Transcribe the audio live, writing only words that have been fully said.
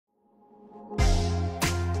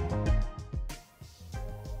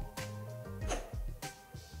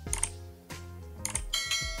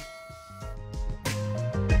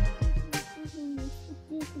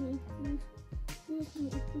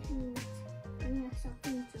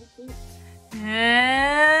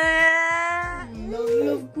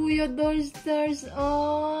hamsters.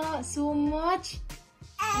 Oh, so much.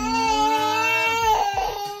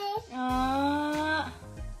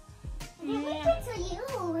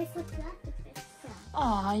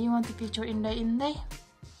 Oh, you want to picture Inday?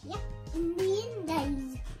 Yep,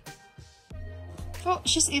 Inday. Oh,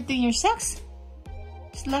 she's eating your socks.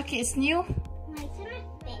 It's lucky it's new. My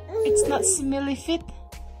It's not smelly fit.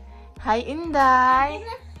 Hi, Inday.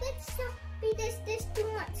 Because there's too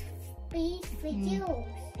much space for you.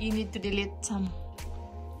 You need to delete some.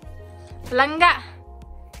 Pelangga.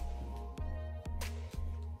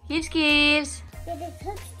 Kiss. But it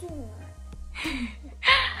looks too much.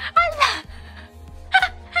 Allah.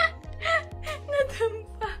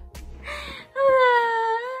 Natumpa.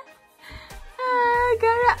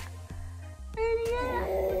 Gara. Ini gara.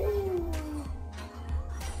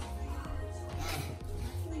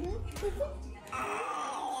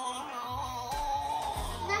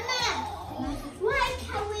 Mama, why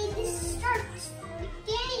can't we just start the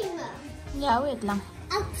game? Ya, wait lang.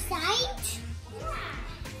 Outside?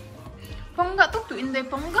 Pangga to Inday,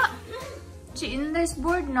 pangga. Si Inday's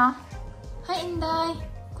bored na. Hi, Inday.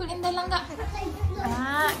 Cool, Inday lang ga.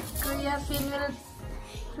 Kuya Finn will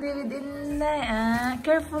play with Inday.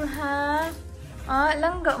 Careful ha.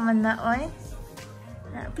 Langga man na, oy.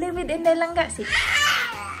 Play with Inday lang ga. Si.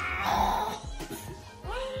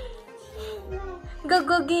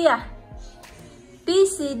 Go, Gia.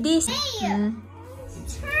 This. Turn,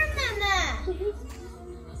 Mama.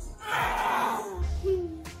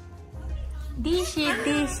 Dishi,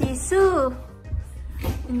 Su.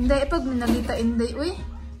 Inday, pag minalita, Inday. Uy.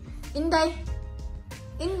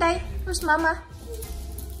 Inday, where's Mama?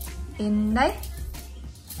 Inday?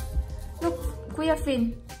 Look, Kuya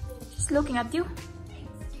Finn. She's looking at you.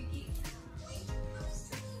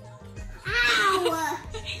 Ow!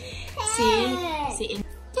 See Inday.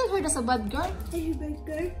 Tell her that's a bad girl.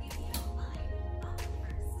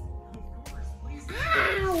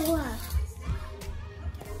 Ow!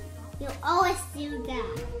 You always do that.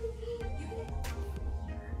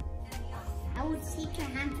 I would shake your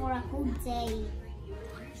hand for a whole day.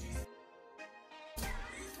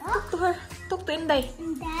 Talk to her. Talk to Inday.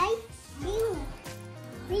 Inday,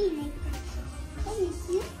 really?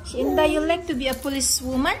 Inday, you like to be a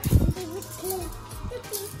policewoman? The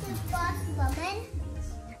boss woman.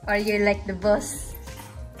 Or you like the boss?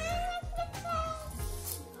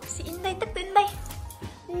 Si Inday, talk to Inday.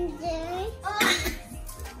 Inday.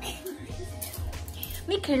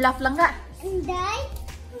 Make her laugh lang ga. Inday.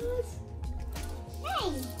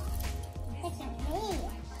 Hey. Look at me.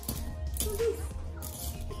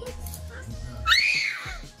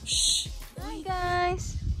 Shh. Hi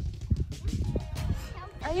guys.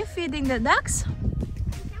 Are you feeding the ducks?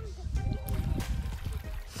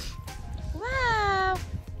 Wow.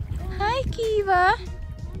 Hi Kiva.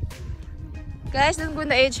 Guys, don't go in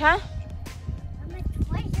the edge, huh? I'm a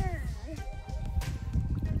treasure.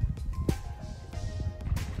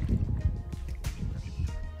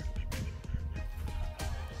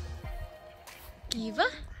 Kiva?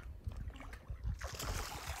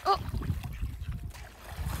 Oh.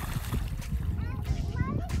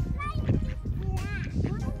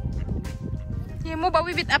 Yeah, move a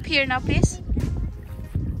wee bit up here now, please.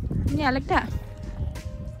 Yeah, like that.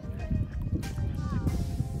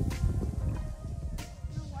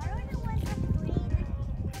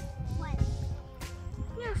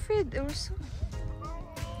 Yeah, afraid also.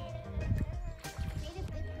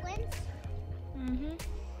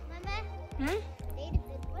 Hmm?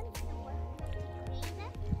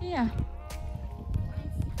 Yeah.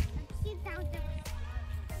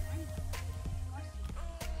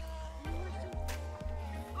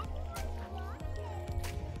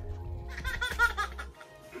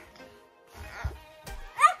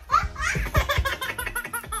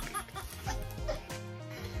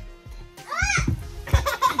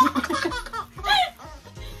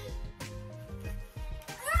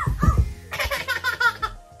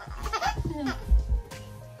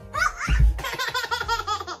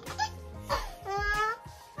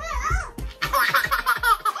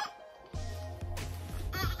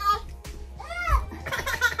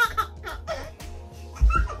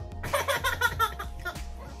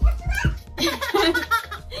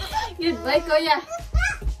 Goodbye, Kuya.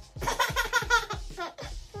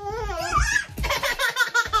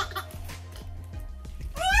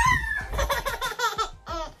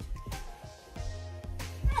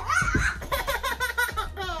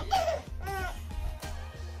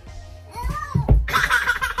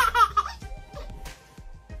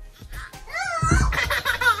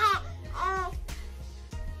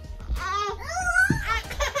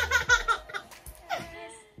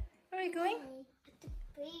 Where are you going?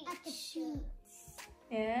 At the beach.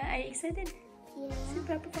 Are you excited? Yeah.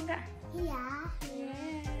 Super apa enggak? Yeah.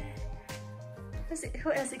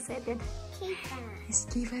 Who else excited? Kiva. Is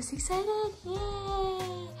Kiva's excited?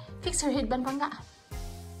 Yay! Fix her headband pa enggak?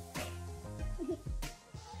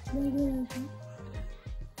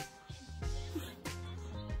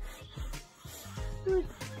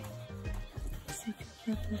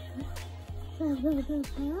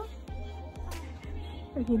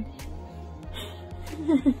 Again.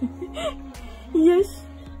 Yes.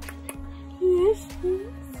 Yes.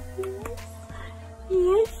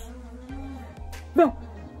 Yes. Ba.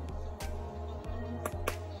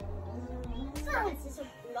 This is a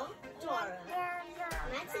block, Darragh.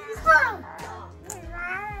 Max is a block.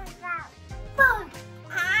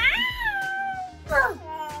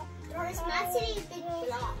 Where's Max's big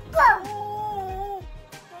block?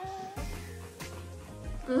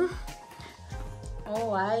 Oh,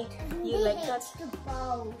 why? You like that? The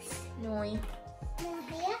bows. No.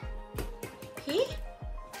 Here. He?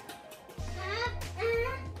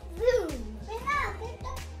 Blue. Get out. Get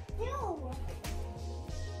the blue.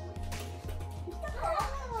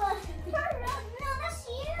 No, that's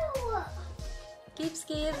you.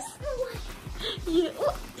 Gibbs.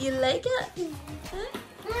 You like it?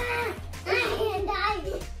 Huh? And I.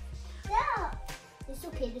 No. It's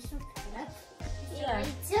okay. This one. Yeah.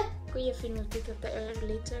 Kuya Finn will pick up the air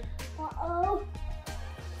later. Uh-oh.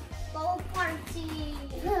 Go party.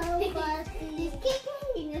 Go party.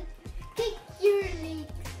 Kick your leg.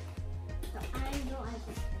 So I know I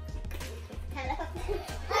can. Hello.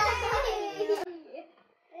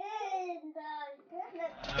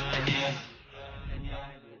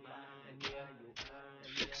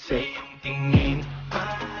 Sa iyong tingin,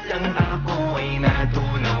 parang ako ay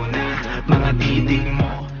natunaw na. Mga titig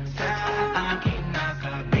mo sa akin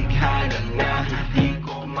nakabighala na. Di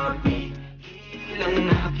ko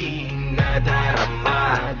mapigilang aking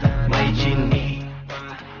nadarama. May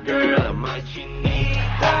chinita, girl, may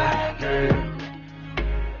chinita, girl.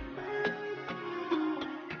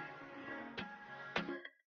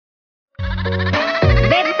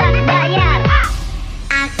 Bebas bayar.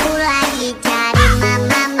 Aku lagi cari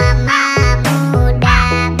mama muda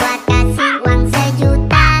buat kasih uang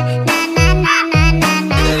sejuta. Na.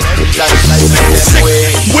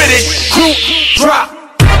 With it, group drop.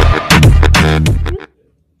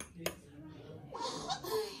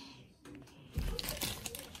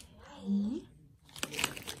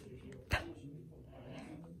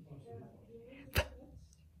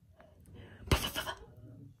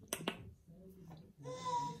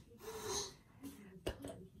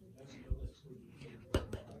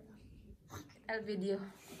 I'll video.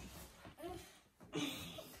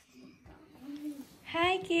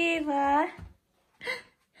 Hi, Kiva.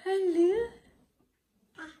 Hello.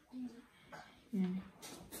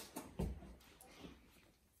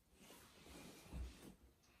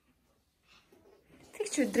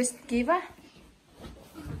 Fix your dress, Kiva.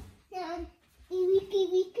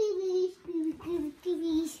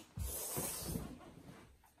 Kiwi.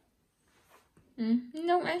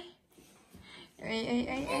 No, ay.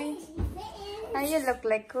 Ay. You look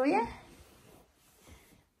like Kuya.